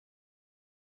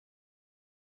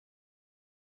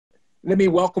Let me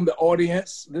welcome the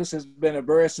audience. This has been a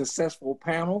very successful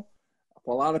panel.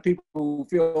 For a lot of people who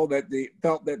felt that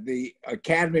the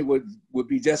Academy would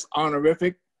be just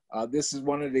honorific, this is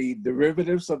one of the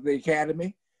derivatives of the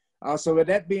Academy. So with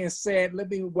that being said, let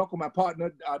me welcome my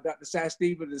partner, Dr.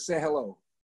 Sachdeva, to say hello.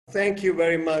 Thank you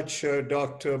very much,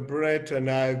 Dr. Brett, and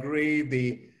I agree.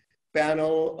 The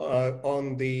panel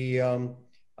on the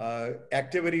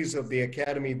activities of the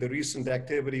Academy, the recent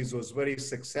activities, was very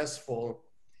successful.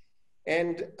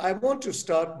 And I want to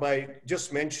start by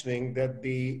just mentioning that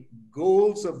the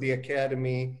goals of the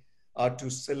Academy are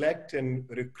to select and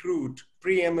recruit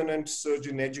preeminent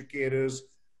surgeon educators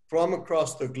from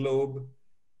across the globe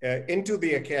into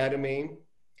the Academy,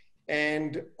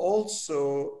 and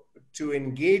also to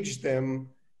engage them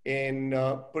in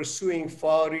pursuing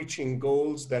far-reaching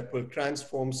goals that will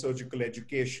transform surgical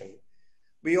education.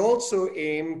 We also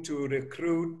aim to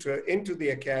recruit into the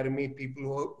Academy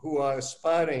people who are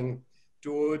aspiring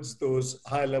towards those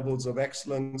high levels of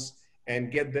excellence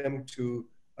and get them to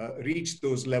reach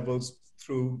those levels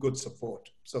through good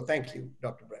support. So thank you,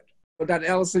 Dr. Brett. Well, Dr.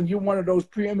 Ellison, you're one of those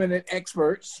preeminent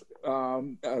experts,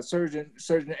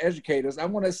 surgeon educators. I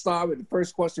want to start with the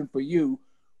first question for you.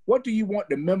 What do you want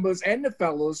the members and the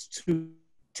fellows to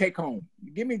take home?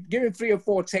 Give me 3 or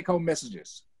 4 take-home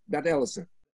messages. Dr. Ellison.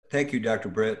 Thank you, Dr.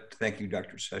 Britt. Thank you,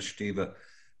 Dr. Sachdeva.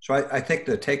 So I think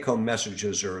the take-home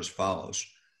messages are as follows.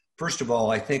 First of all,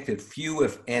 I think that few,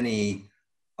 if any,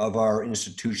 of our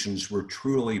institutions were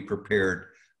truly prepared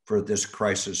for this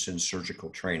crisis in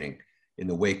surgical training in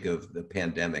the wake of the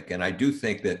pandemic. And I do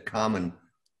think that common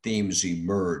themes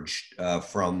emerged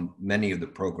from many of the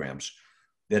programs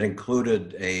that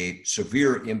included a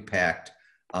severe impact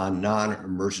on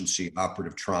non-emergency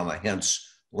operative trauma,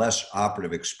 hence less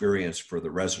operative experience for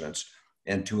the residents,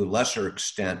 and to a lesser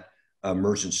extent,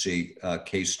 emergency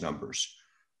case numbers.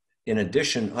 In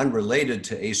addition, unrelated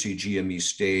to ACGME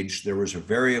stage, there was a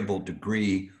variable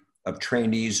degree of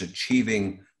trainees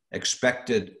achieving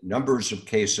expected numbers of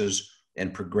cases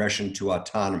and progression to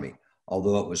autonomy,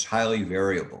 although it was highly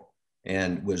variable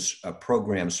and was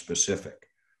program specific.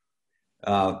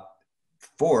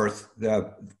 Fourth,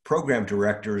 the program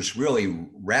directors really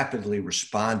rapidly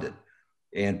responded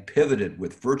and pivoted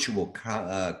with virtual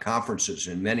conferences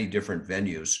in many different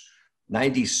venues.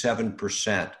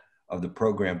 97% of the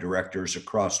program directors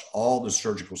across all the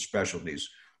surgical specialties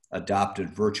adopted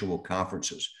virtual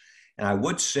conferences. And I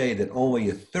would say that only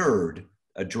a third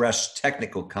addressed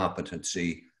technical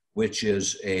competency, which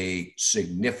is a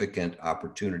significant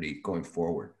opportunity going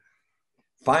forward.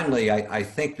 Finally, I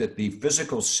think that the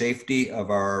physical safety of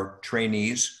our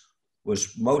trainees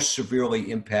was most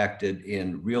severely impacted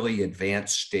in really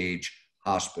advanced stage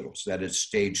hospitals. That is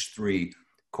stage 3,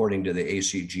 according to the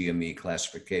ACGME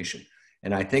classification.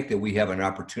 And I think that we have an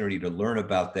opportunity to learn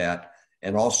about that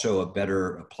and also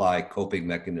better apply coping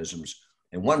mechanisms.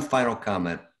 And one final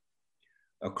comment,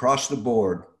 across the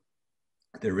board,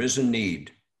 there is a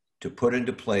need to put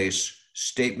into place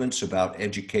statements about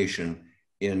education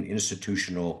in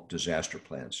institutional disaster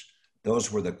plans.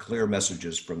 Those were the clear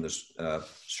messages from this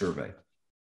survey.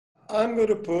 I'm going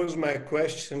to pose my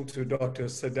question to Dr.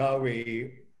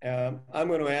 Sadawi. I'm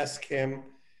going to ask him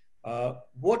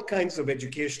what kinds of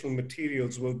educational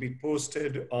materials will be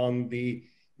posted on the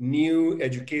new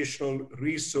educational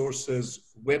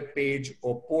resources webpage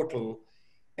or portal,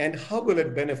 and how will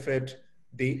it benefit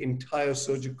the entire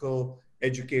surgical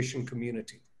education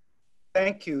community?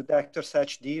 Thank you, Dr.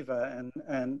 Sachdeva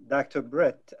and Dr.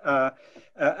 Britt.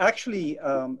 Actually,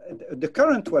 the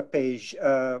current webpage,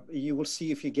 you will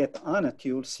see if you get on it,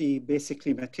 you will see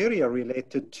basically material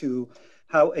related to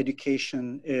how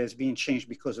education is being changed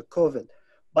because of COVID.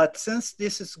 But since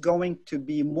this is going to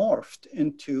be morphed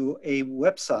into a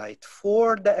website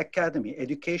for the Academy,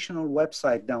 educational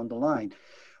website down the line,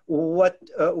 what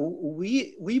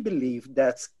we believe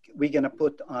that we're going to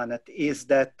put on it is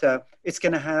that it's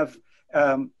going to have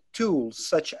tools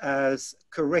such as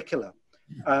curricula,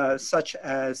 such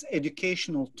as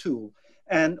educational tool,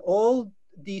 and all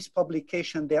these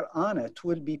publications there on it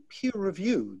will be peer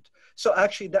reviewed. So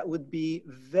actually that would be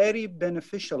very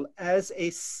beneficial as a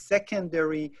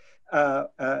secondary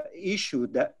issue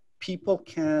that people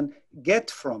can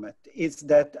get from it, is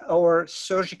that our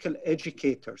surgical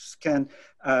educators can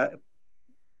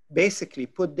basically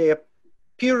put their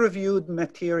peer-reviewed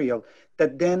material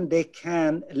that then they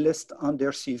can list on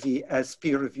their CV as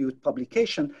peer-reviewed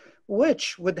publication,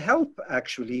 which would help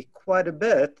actually quite a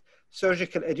bit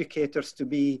surgical educators to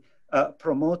be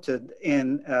promoted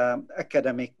in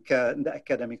the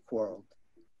academic world.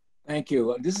 Thank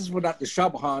you. This is for Dr.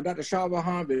 Shabahan. Dr.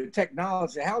 Shabahan, the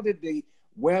technology, how did the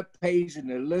web page and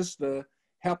the list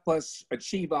help us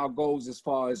achieve our goals as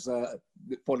far as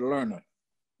for the learner.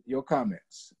 Your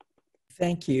comments.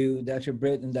 Thank you, Dr.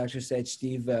 Britt and Dr.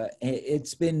 Sachdeva.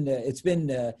 It's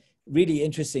been really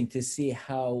interesting to see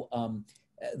how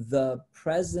the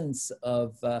presence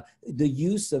of the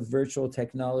use of virtual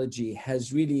technology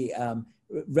has really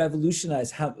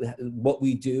revolutionized what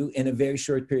we do in a very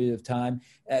short period of time.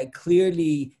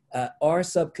 Clearly, our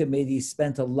subcommittee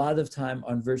spent a lot of time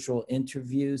on virtual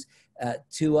interviews.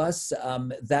 To us,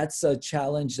 that's a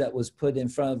challenge that was put in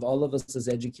front of all of us as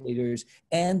educators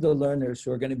and the learners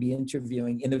who are going to be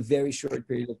interviewing in a very short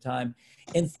period of time.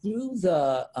 And through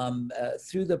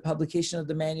the publication of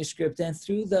the manuscript and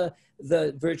through the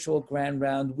virtual grand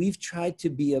round, we've tried to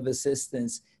be of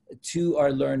assistance to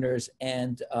our learners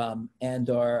and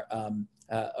our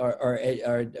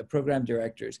program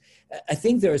directors. I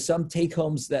think there are some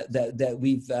take-homes that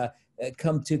we've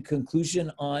come to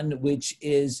conclusion on, which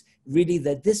is really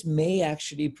that this may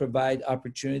actually provide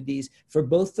opportunities for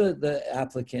both the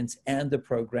applicants and the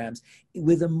programs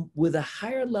with a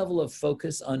higher level of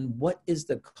focus on what is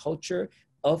the culture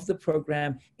of the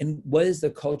program and what is the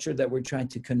culture that we're trying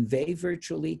to convey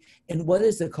virtually and what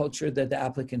is the culture that the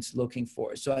applicant's looking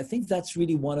for. So I think that's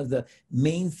really one of the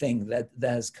main things that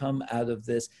has come out of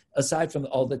this, aside from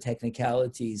all the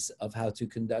technicalities of how to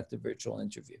conduct a virtual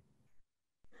interview.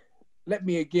 Let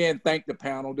me again thank the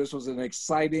panel. This was an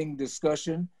exciting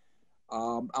discussion.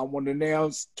 I want to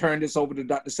now turn this over to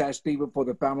Dr. Sachdeva for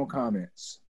the final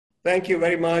comments. Thank you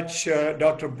very much,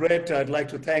 Dr. Britt. I'd like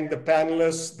to thank the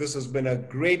panelists. This has been a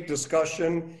great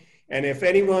discussion. And if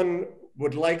anyone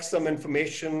would like some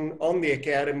information on the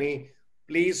Academy,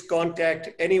 please contact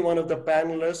any one of the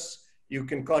panelists. You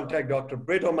can contact Dr.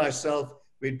 Britt or myself.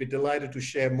 We'd be delighted to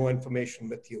share more information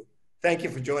with you. Thank you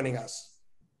for joining us.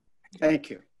 Thank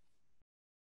you.